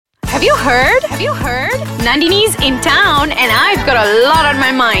Have you heard? Nandini's in town and I've got a lot on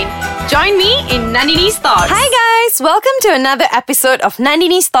my mind. Join me in Nandini's Thoughts. Hi guys! Welcome to another episode of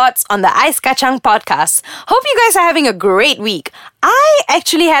Nandini's Thoughts on the Ice Kacang podcast. Hope you guys are having a great week. I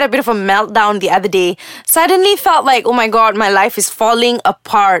actually had a bit of a meltdown the other day. Suddenly felt like, oh my god, my life is falling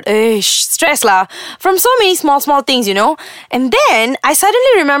apart. Stress lah. From so many small things, you know. And then I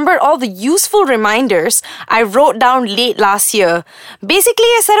suddenly remembered all the useful reminders I wrote down late last year. Basically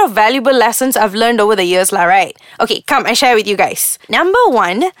a set of valuable lessons I've learned over the years lah, right? Okay, come, I share with you guys. Number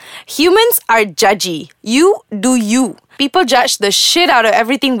 1, humans are judgy. You do you. People judge the shit out of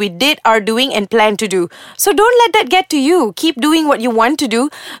everything we did, are doing, and plan to do. So don't let that get to you. Keep doing what you want to do.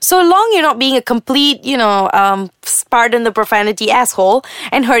 So long you're not being a complete, pardon the profanity, asshole,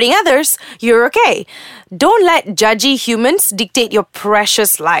 and hurting others, you're okay. Don't let judgy humans dictate your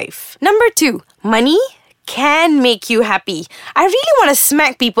precious life. Number 2, money can make you happy. I really want to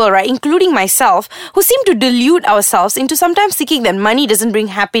smack people, right, including myself, who seem to delude ourselves into sometimes thinking that money doesn't bring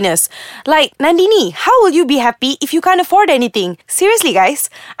happiness. Like, Nandini, how will you be happy if you can't afford anything? Seriously, guys.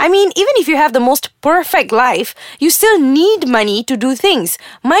 I mean, even if you have the most perfect life, you still need money to do things.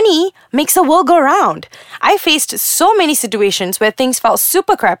 Money makes the world go round. I faced so many situations where things felt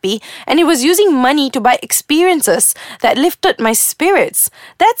super crappy, and it was using money to buy experiences that lifted my spirits.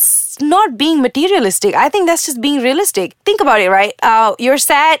 That's not being materialistic. I think that's just being realistic. Think about it, right? You're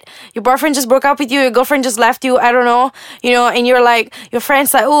sad, your boyfriend just broke up with you, your girlfriend just left you, I don't know, and you're like, your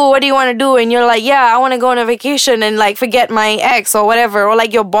friend's like, oh, what do you want to do? And you're like, yeah, I want to go on a vacation and like forget my ex or whatever. Or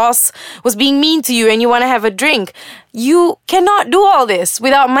like your boss was being mean to you and you want to have a drink. You cannot do all this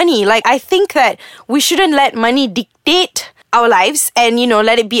without money. Like, I think that we shouldn't let money dictate our lives and,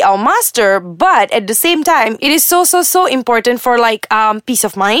 let it be our master. But at the same time, it is so important for like peace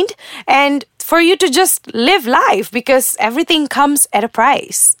of mind and for you to just live life, because everything comes at a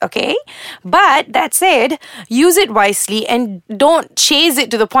price, okay? But that said, use it wisely and don't chase it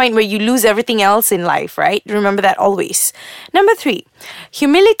to the point where you lose everything else in life, right? Remember that always. Number 3,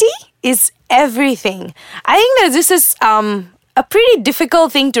 humility is everything. I think that this is a pretty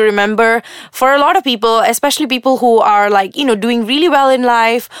difficult thing to remember for a lot of people, especially people who are like, doing really well in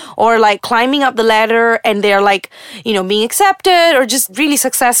life or like climbing up the ladder and they're like, being accepted or just really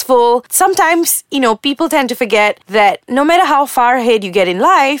successful. Sometimes, people tend to forget that no matter how far ahead you get in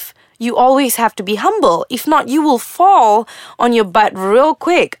life, you always have to be humble. If not, you will fall on your butt real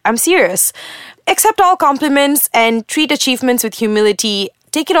quick. I'm serious. Accept all compliments and treat achievements with humility.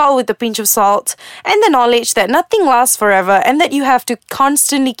 Take it all with a pinch of salt and the knowledge that nothing lasts forever and that you have to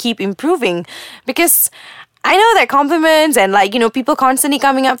constantly keep improving. Because I know that compliments and people constantly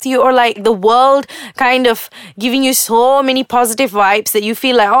coming up to you or like the world kind of giving you so many positive vibes that you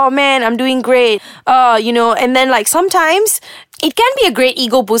feel like, oh man, I'm doing great. And then like sometimes it can be a great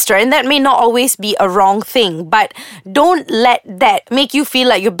ego booster and that may not always be a wrong thing, but don't let that make you feel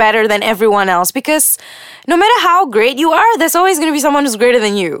like you're better than everyone else, because no matter how great you are, there's always going to be someone who's greater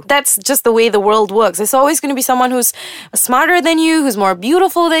than you. That's just the way the world works. There's always going to be someone who's smarter than you, who's more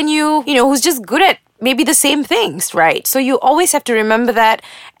beautiful than you, who's just good at maybe the same things, right? So you always have to remember that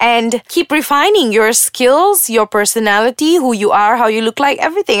and keep refining your skills, your personality, who you are, how you look like,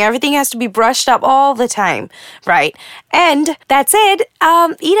 everything. Everything has to be brushed up all the time, right? And that said,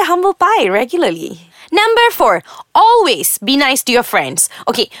 eat a humble pie regularly. Number 4, always be nice to your friends.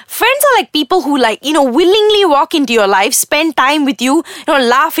 Okay, friends are like people who willingly walk into your life, spend time with you,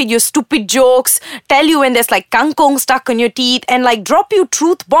 laugh at your stupid jokes, tell you when there's like kangkong stuck on your teeth and like drop you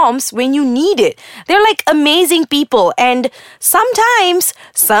truth bombs when you need it. They're like amazing people, and sometimes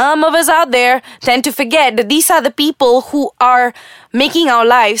some of us out there tend to forget that these are the people who are making our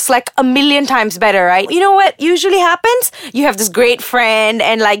lives like a million times better, right? You know what usually happens? You have this great friend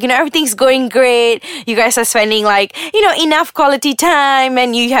and everything's going great. You guys are spending enough quality time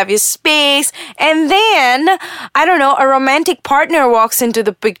and you have your space. And then, a romantic partner walks into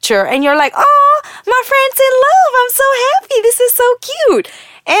the picture and you're like, oh, my friend's in love. I'm so happy. This is so cute.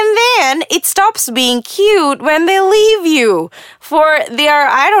 And then it stops being cute when they leave you for their,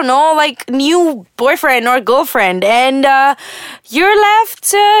 new boyfriend or girlfriend. And you're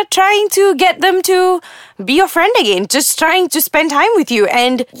left trying to get them to be your friend again, just trying to spend time with you.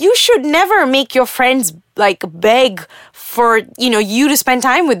 And you should never make your friends beg for, you to spend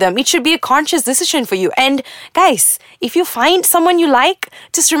time with them. It should be a conscious decision for you. And guys, if you find someone you like,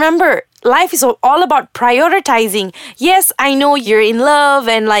 just remember, life is all about prioritizing. Yes, I know you're in love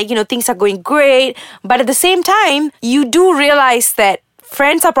and things are going great, but at the same time, you do realize that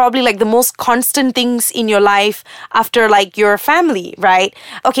friends are probably like the most constant things in your life after like your family, right?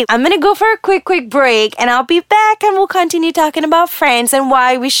 Okay, I'm gonna go for a quick break and I'll be back and we'll continue talking about friends and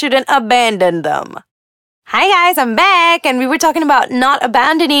why we shouldn't abandon them. Hi guys, I'm back and we were talking about not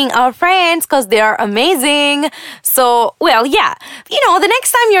abandoning our friends because they are amazing. So, well, yeah, the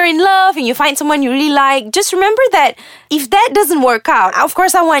next time you're in love and you find someone you really like, just remember that if that doesn't work out, of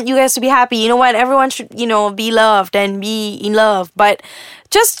course I want you guys to be happy. You know what? Everyone should, be loved and be in love. But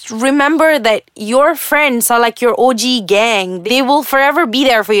just remember that your friends are like your OG gang. They will forever be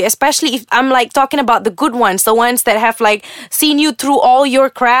there for you, especially if I'm like talking about the good ones, the ones that have like seen you through all your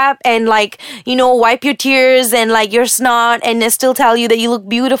crap and like, wipe your tears and like your snot and they still tell you that you look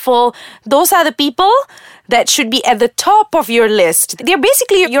beautiful. Those are the people that should be at the top of your list. They're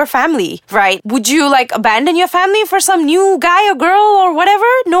basically your family, right? Would you like abandon your family for some new guy or girl or whatever?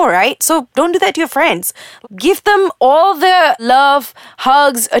 No, right? So don't do that to your friends. Give them all the love,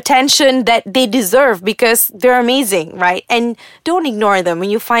 hugs, attention that they deserve because they're amazing, right? And don't ignore them when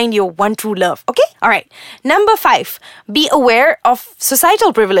you find your one true love, okay? All right. Number 5, be aware of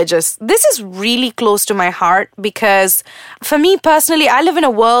societal privileges. This is really close to my heart because for me personally, I live in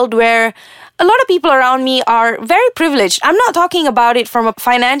a world where a lot of people around me are very privileged. I'm not talking about it from a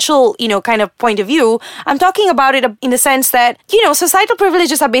financial, kind of point of view. I'm talking about it in the sense that, societal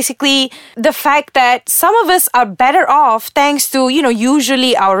privileges are basically the fact that some of us are better off thanks to,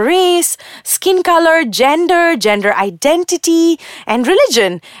 usually our race, skin color, gender identity, and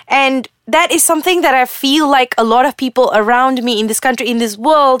religion. And that is something that I feel like a lot of people around me in this country, in this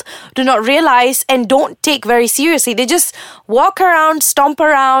world, do not realize and don't take very seriously. They just walk around, stomp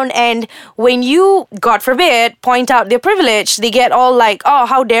around, and when you, God forbid, point out their privilege, they get all like, oh,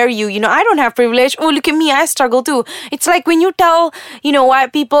 how dare you? I don't have privilege. Oh, look at me, I struggle too. It's like when you tell,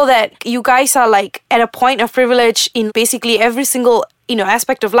 white people that you guys are like at a point of privilege in basically every single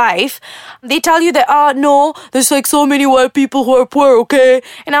aspect of life, they tell you that, no, there's like so many white people who are poor, okay?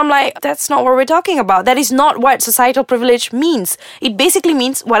 And I'm like, that's not what we're talking about. That is not what societal privilege means. It basically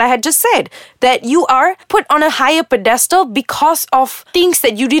means what I had just said, that you are put on a higher pedestal because of things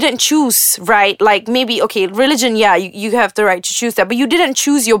that you didn't choose, right? Like maybe, okay, religion, yeah, you have the right to choose that, but you didn't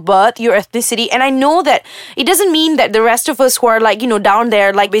choose your birth, your ethnicity. And I know that it doesn't mean that the rest of us who are like, down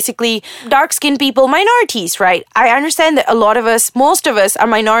there, like basically dark-skinned people, minorities, right? I understand that a lot of us, most of us are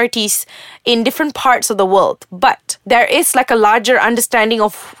minorities in different parts of the world, but there is like a larger understanding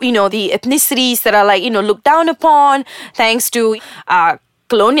of the ethnicities that are like looked down upon thanks to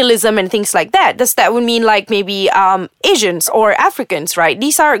colonialism and things like that. That would mean like maybe Asians or Africans, right?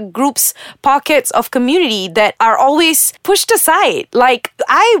 These are groups, pockets of community that are always pushed aside. Like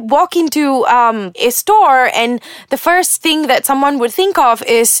I walk into a store and the first thing that someone would think of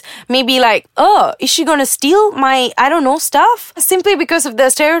is maybe like, oh, is she gonna steal my, stuff? Simply because of the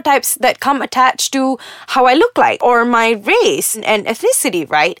stereotypes that come attached to how I look like or my race and ethnicity,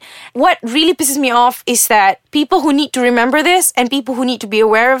 right? What really pisses me off is that people who need to remember this and people who need to be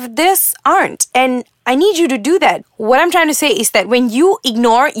aware of this aren't. And I need you to do that. What I'm trying to say is that when you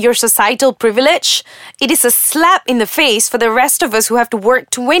ignore your societal privilege, it is a slap in the face for the rest of us who have to work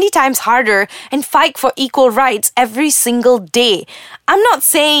 20 times harder and fight for equal rights every single day. I'm not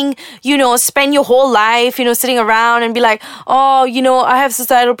saying, spend your whole life, sitting around and be like, oh, I have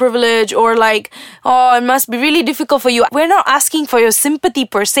societal privilege or like, oh, it must be really difficult for you. We're not asking for your sympathy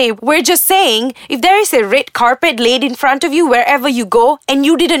per se. We're just saying if there is a red carpet laid in front of you wherever you go and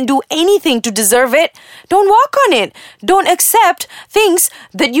you didn't do anything to deserve it, don't walk on it. Don't accept things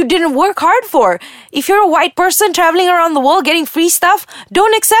that you didn't work hard for. If you're a white person traveling around the world getting free stuff,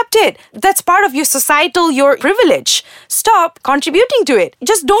 don't accept it. That's part of your privilege. Stop contributing to it.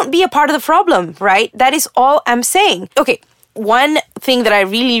 Just don't be a part of the problem, right? That is all I'm saying. Okay. One thing that I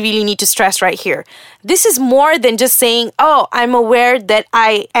really, really need to stress right here. This is more than just saying, oh, I'm aware that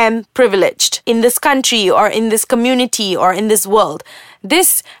I am privileged in this country or in this community or in this world.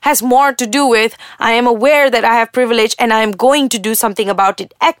 This has more to do with I am aware that I have privilege and I am going to do something about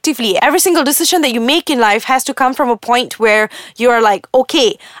it actively. Every single decision that you make in life has to come from a point where you are like,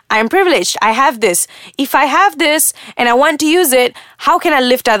 okay, I am privileged. I have this. If I have this and I want to use it, how can I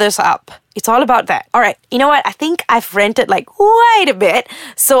lift others up? It's all about that. All right. You know what? I think I've ranted like quite a bit.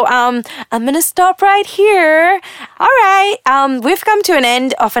 So I'm going to stop right here. All right. We've come to an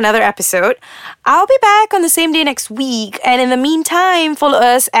end of another episode. I'll be back on the same day next week. And in the meantime, follow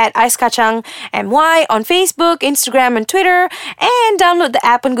us at Ais Kacang MY on Facebook, Instagram, and Twitter. And download the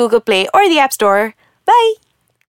app on Google Play or the App Store. Bye.